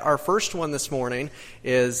about that. Our first one this morning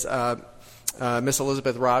is Miss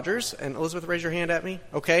Elizabeth Rogers. And Elizabeth, raise your hand at me.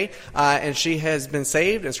 Okay. And she has been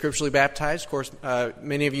saved and scripturally baptized. Of course,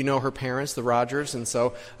 many of you know her parents, the Rogers, and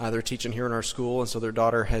so they're teaching here in our school, and so their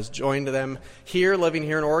daughter has joined them here, living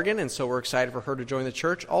here in Oregon, and so we're excited for her to join the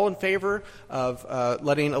church. All in favor of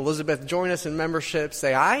letting Elizabeth join us in membership,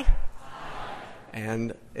 say aye.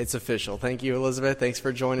 And it's official. Thank you, Elizabeth. Thanks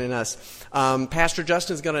for joining us. Pastor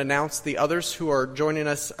Justin is going to announce the others who are joining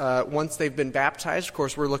us once they've been baptized. Of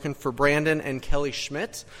course, we're looking for Brandon and Kelly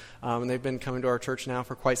Schmidt. And they've been coming to our church now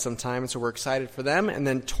for quite some time, and so we're excited for them. And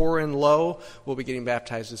then Torin Lowe will be getting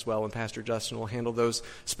baptized as well, and Pastor Justin will handle those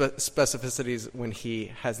specificities when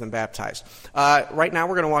he has them baptized. Right now,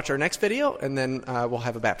 we're going to watch our next video, and then we'll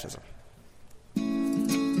have a baptism.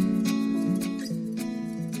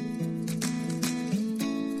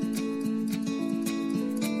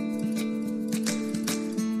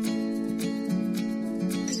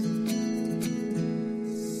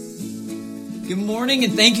 Good morning,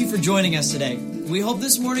 and thank you for joining us today. We hope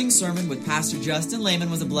this morning's sermon with Pastor Justin Lehman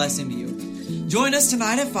was a blessing to you. Join us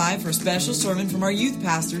tonight at 5 for a special sermon from our youth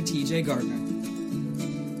pastor, T.J.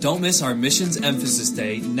 Gardner. Don't miss our Missions Emphasis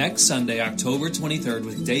Day next Sunday, October 23rd,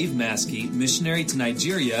 with Dave Maskey, missionary to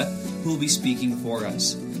Nigeria, who will be speaking for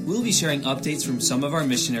us. We'll be sharing updates from some of our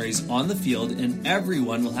missionaries on the field, and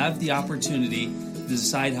everyone will have the opportunity to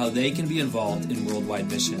decide how they can be involved in worldwide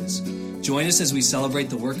missions. Join us as we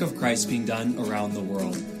celebrate the work of Christ being done around the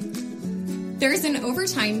world. There's an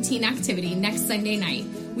overtime teen activity next Sunday night.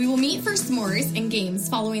 We will meet for s'mores and games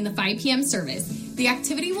following the 5 p.m. service. The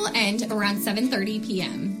activity will end around 7:30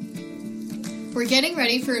 p.m. We're getting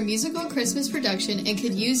ready for a musical Christmas production and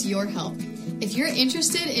could use your help. If you're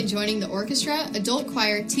interested in joining the orchestra, adult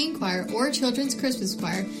choir, teen choir, or children's Christmas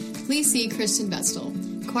choir, please see Kristen Vestal.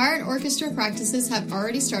 Choir and orchestra practices have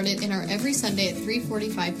already started and are every Sunday at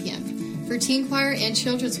 3:45 p.m. For teen choir and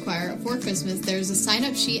children's choir for Christmas, there is a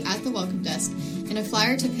sign-up sheet at the welcome desk and a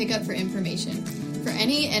flyer to pick up for information. For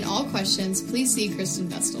any and all questions, please see Kristen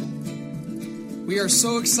Vestal. We are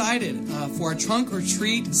so excited for our Trunk or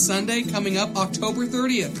Treat Sunday coming up October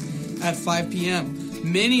 30th at 5 p.m.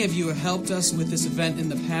 Many of you have helped us with this event in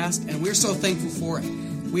the past, and we're so thankful for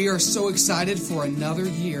it. We are so excited for another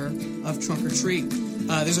year of Trunk or Treat.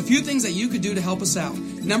 There's a few things that you could do to help us out.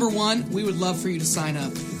 Number one, we would love for you to sign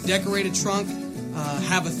up. Decorate a trunk,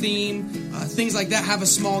 have a theme, things like that. Have a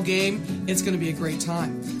small game. It's going to be a great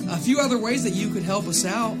time. A few other ways that you could help us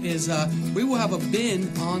out is we will have a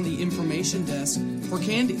bin on the information desk for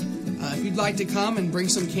candy. If you'd like to come and bring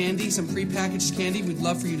some candy, some prepackaged candy, we'd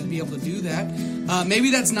love for you to be able to do that.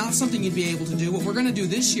 Maybe that's not something you'd be able to do. What we're going to do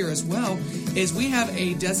this year as well is we have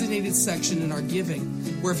a designated section in our giving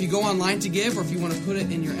where if you go online to give or if you want to put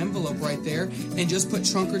it in your envelope right there and just put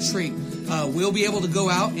Trunk or Treat, we'll be able to go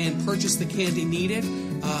out and purchase the candy needed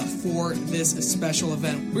for this special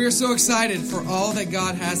event. We are so excited for all that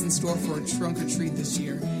God has in store for Trunk or Treat this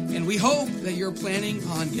year, and we hope that you're planning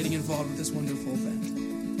on getting involved with this wonderful event.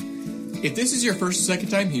 If this is your first or second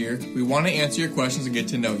time here, we want to answer your questions and get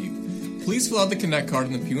to know you. Please fill out the Connect card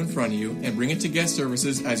in the pew in front of you and bring it to guest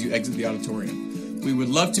services as you exit the auditorium. We would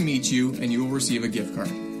love to meet you, and you will receive a gift card.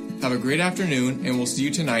 Have a great afternoon, and we'll see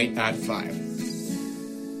you tonight at 5.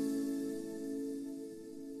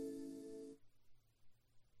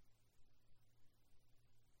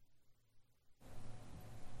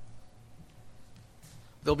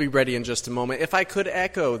 They'll be ready in just a moment. If I could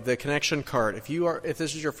echo the connection card, if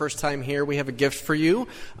this is your first time here, we have a gift for you.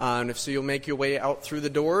 And if so, you'll make your way out through the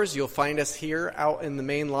doors. You'll find us here out in the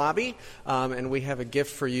main lobby, and we have a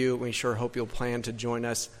gift for you. We sure hope you'll plan to join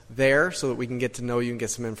us there so that we can get to know you and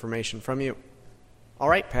get some information from you. All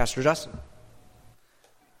right, Pastor Justin.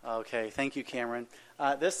 Okay, thank you, Cameron.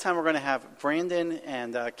 This time we're going to have Brandon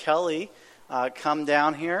and Kelly come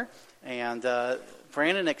down here, and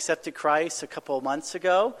Brandon accepted Christ a couple of months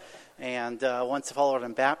ago and once followed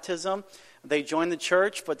in baptism. They joined the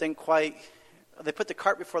church, but didn't quite, they put the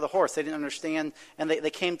cart before the horse. They didn't understand, and they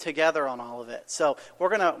came together on all of it. So we're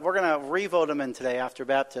gonna re-vote them in today after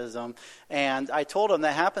baptism. And I told them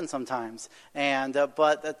that happens sometimes. And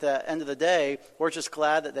but at the end of the day, we're just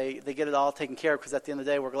glad that they get it all taken care of, because at the end of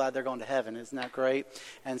the day, we're glad they're going to heaven. Isn't that great?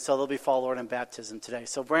 And so they'll be followed in baptism today.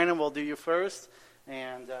 So Brandon, we'll do you first.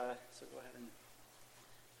 And so go ahead and...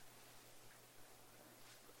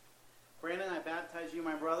 Brandon, I baptize you,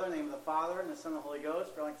 my brother, in the name of the Father, and the Son, and the Holy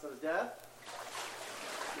Ghost, for like so his death.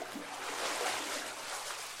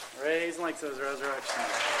 Raise like those resurrections.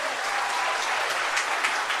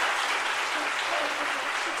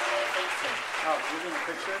 Oh, you doing a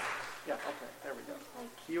picture? Yeah, okay, there we go.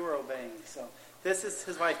 You were obeying. So this is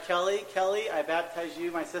his wife, Kelly. Kelly, I baptize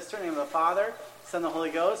you, my sister, in the name of the Father, Son, and the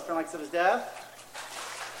Holy Ghost, for likes of his death.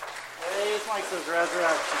 Raise likes of his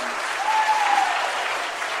resurrection.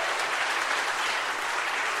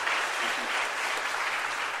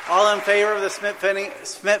 All in favor of the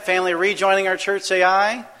Smith family rejoining our church, say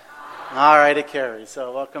aye. All right, it carries.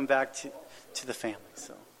 So welcome back to the family.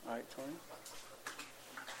 So, all right, Torin.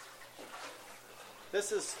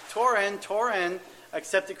 This is Torin. Torin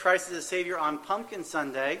accepted Christ as a Savior on Pumpkin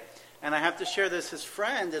Sunday. And I have to share this. His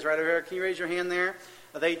friend is right over here. Can you raise your hand there?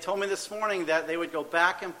 They told me this morning that they would go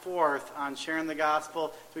back and forth on sharing the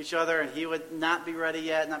gospel to each other, and he would not be ready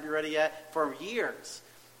yet for years.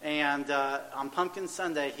 And on Pumpkin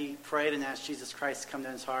Sunday, he prayed and asked Jesus Christ to come to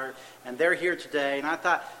his heart. And they're here today. And I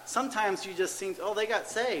thought, sometimes you just think, oh, they got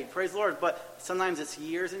saved. Praise the Lord. But sometimes it's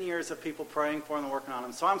years and years of people praying for them and working on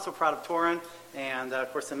them. So I'm so proud of Torin. And,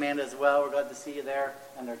 of course, Amanda as well. We're glad to see you there.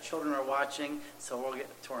 And their children are watching. So we'll get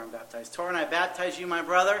Torin baptized. Torin, I baptize you, my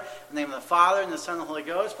brother, in the name of the Father, and the Son, and the Holy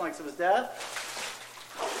Ghost, for the likes of his death.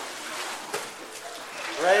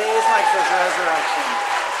 Praise like his resurrection.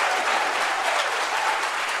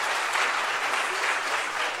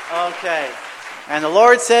 Okay. And the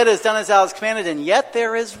Lord said, has done as thou hast commanded, and yet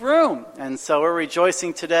there is room. And so we're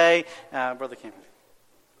rejoicing today. Brother Cameron.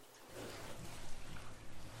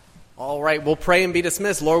 All right, we'll pray and be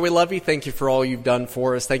dismissed. Lord, we love you. Thank you for all you've done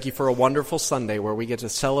for us. Thank you for a wonderful Sunday where we get to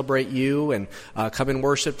celebrate you and come and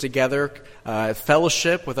worship together,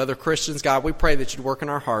 fellowship with other Christians. God, we pray that you'd work in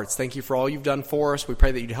our hearts. Thank you for all you've done for us. We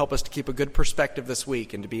pray that you'd help us to keep a good perspective this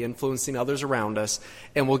week and to be influencing others around us.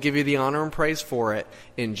 And we'll give you the honor and praise for it.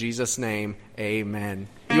 In Jesus' name, amen.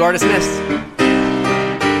 You are dismissed.